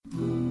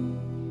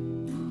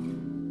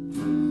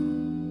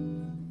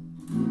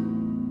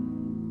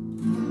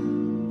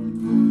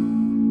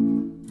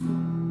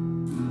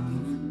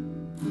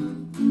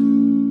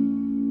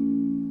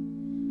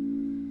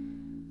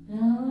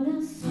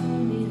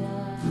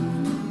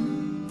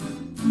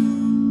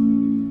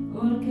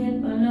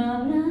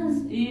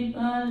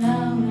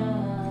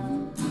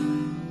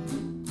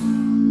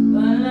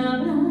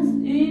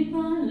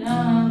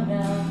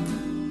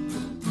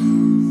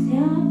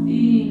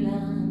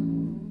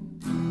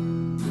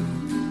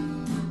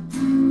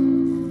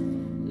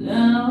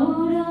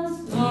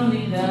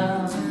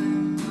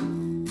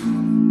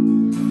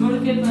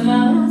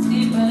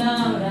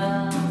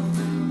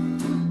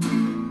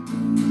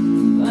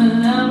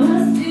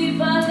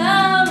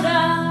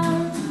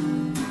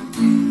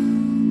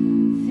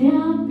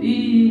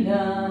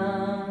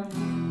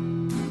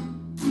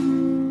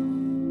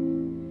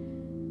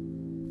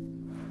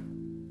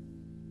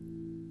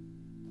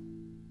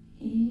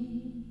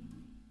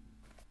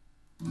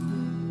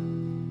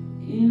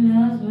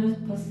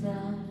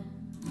pasar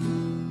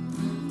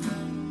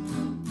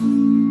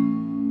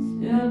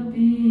se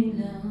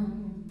apilan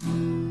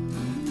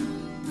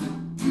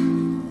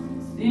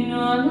si no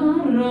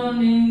agarro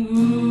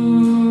ninguna.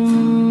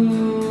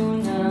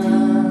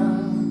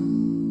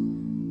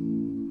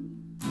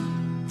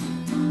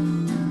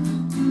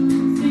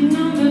 Si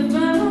no me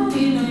paro y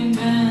no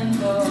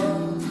invento,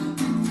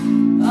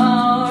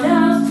 ahora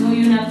soy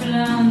una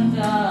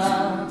planta.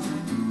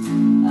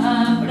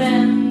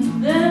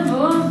 Aprende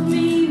vos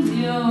mi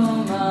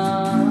idioma,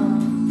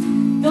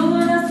 todo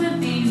el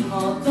ascetismo,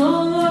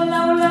 todo el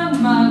aula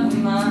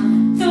magma,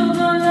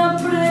 toda la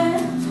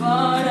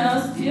preparación,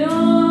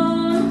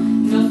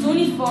 los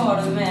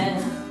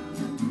uniformes,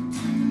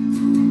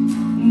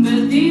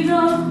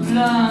 vestidos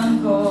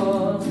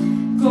blancos,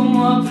 como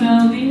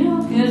aplaudir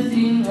o que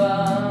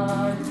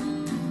silbar.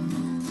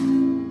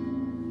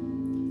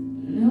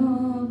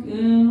 Lo que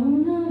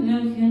uno le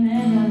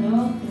genera al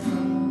otro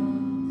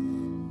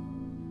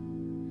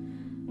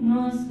no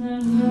hacer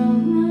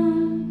broma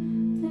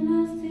de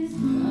las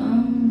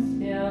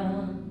distancias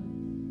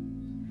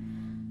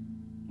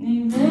ni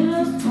de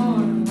las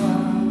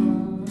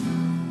formas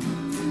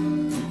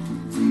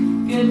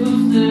que tu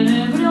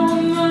cerebro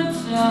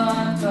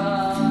machaca.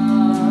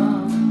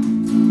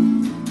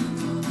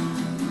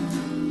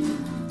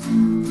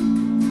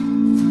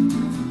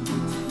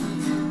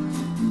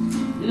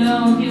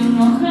 Lo que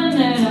uno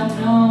genera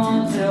en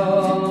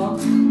otro,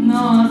 no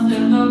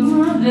hacer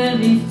dogmas de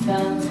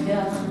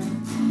distancia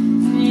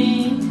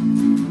ni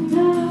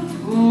las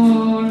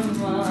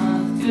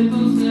formas que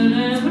tu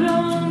cerebro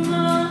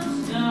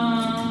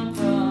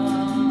machaca.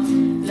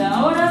 La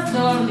hora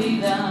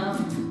sordida,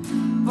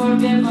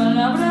 porque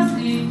palabras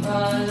y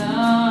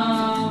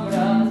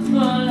palabras,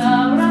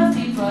 palabras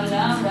y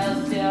palabras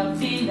se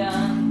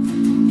apilan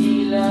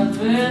y las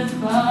ves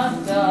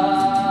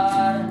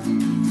pasar.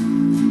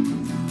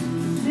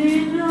 Si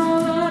no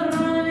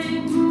agarro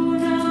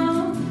ninguna,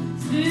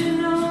 si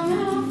no me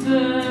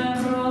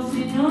aferro,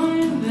 si no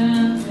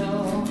invento,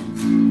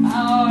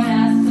 ahora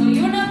soy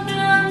una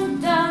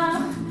planta.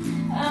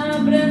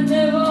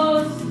 Aprende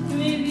vos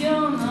mi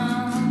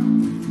idioma,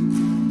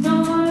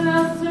 todo el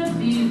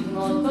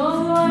ascetismo,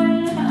 todo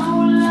el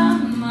aula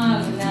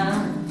magna,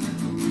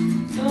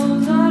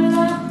 toda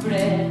la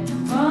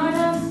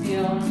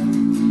preparación,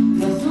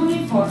 los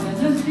uniformes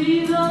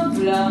vestidos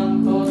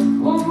blancos,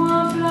 como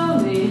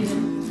aplaudir.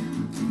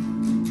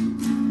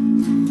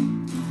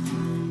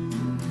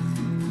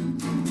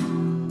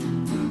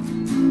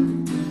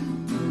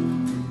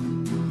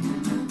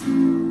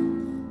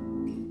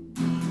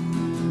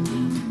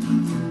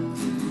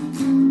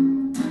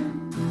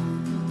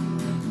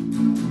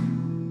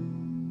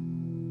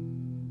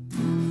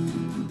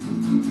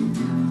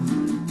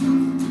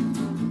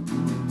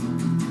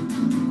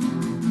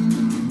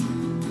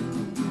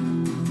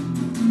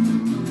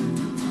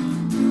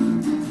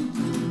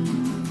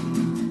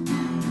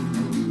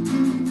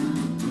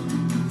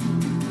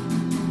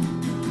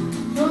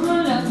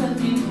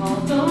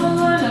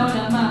 Toda la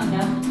hora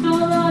magna,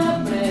 toda la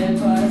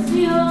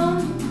preparación,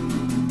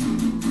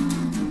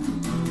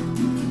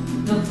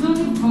 los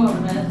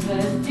uniformes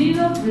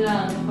vestidos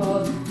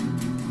blancos,